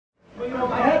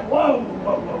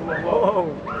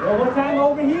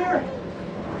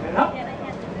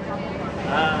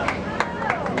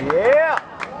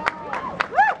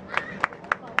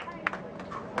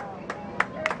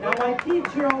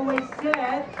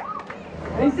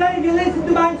And he said, if you listen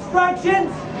to my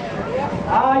instructions,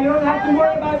 you don't have to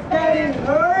worry about getting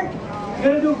hurt. You're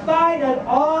going to do fine at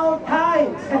all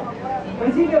times. But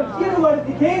you see, if you hear the word of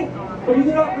the king, but you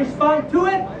do not respond to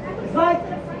it, it's like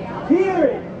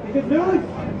hearing the good news,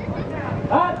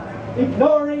 not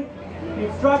ignoring the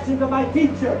instructions of my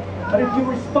teacher. But if you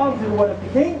respond to the word of the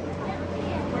king,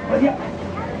 well, yeah,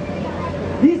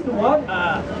 he's the one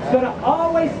who's going to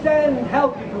always stand and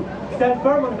help you to stand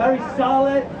firm on a very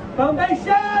solid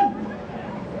foundation.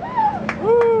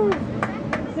 Woo!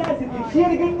 It says if you hear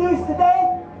the good news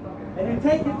today and you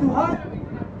take it to heart,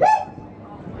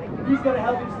 he's going to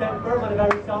help you stand firm on a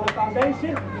very solid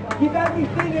foundation. Keep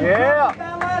everything in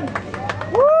balance.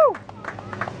 Woo!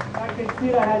 I can see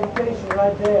that hesitation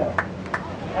right there.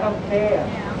 I don't care.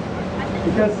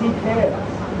 Because he cares.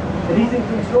 And he's in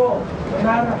control. No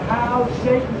matter how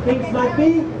shaky things might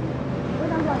be,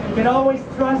 you can always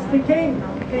trust the king.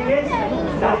 The thing is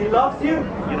that he loves you,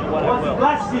 wants to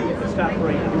bless you.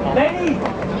 Many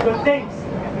good things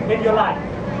in your life.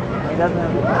 He doesn't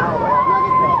have the power.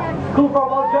 Cool for a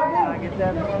ball juggling? Can I get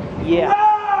that? Yeah.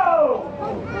 Whoa!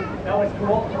 That was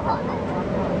cool.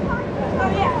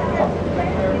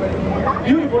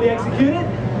 Beautifully executed.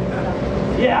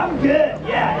 Yeah, I'm good.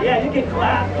 Yeah, you can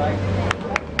clap.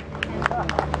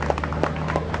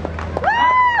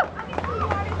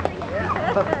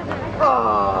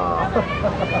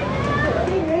 The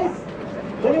thing is,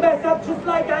 when you mess up just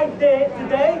like I did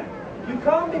today, you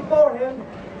come before him,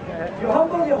 you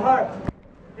humble your heart,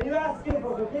 and you ask him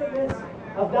for forgiveness.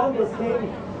 I've done this, king.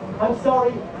 I'm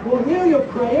sorry. We'll hear your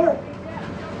prayer.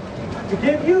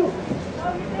 Forgive you.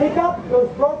 Pick up those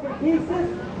broken pieces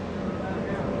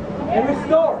and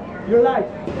restore your life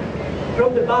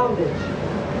from the bondage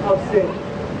of sin.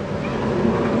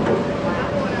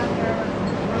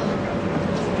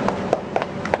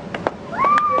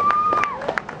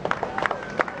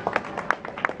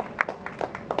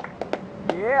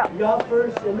 He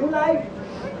offers a new life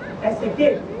as a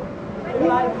gift. New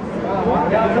life.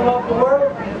 God so loved the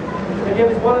world. He gave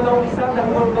his one and only Son, that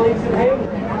whoever believes in him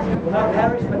will not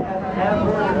perish but have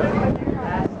everlasting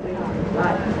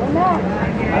life.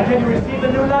 Can you receive a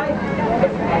new life?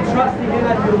 And trusting him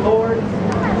as your Lord and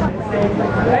Savior.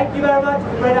 Thank you very much.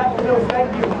 Great afternoon.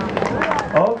 Thank you.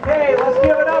 Okay, let's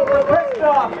give it up for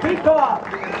Christoph Cicoff.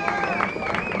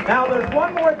 Now there's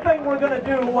one more thing we're going to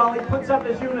do while he puts up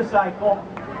his unicycle.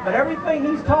 But everything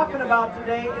he's talking about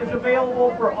today is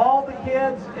available for all the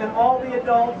kids and all the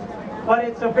adults. But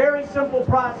it's a very simple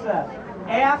process.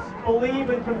 Ask,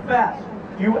 believe, and confess.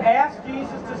 You ask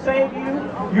Jesus to save you.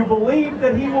 You believe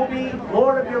that he will be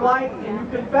Lord of your life, and you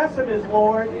confess him as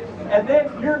Lord. And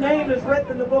then your name is written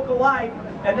in the book of life.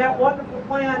 And that wonderful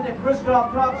plan that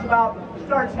Christoph talks about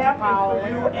starts happening for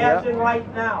you as in right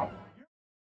now.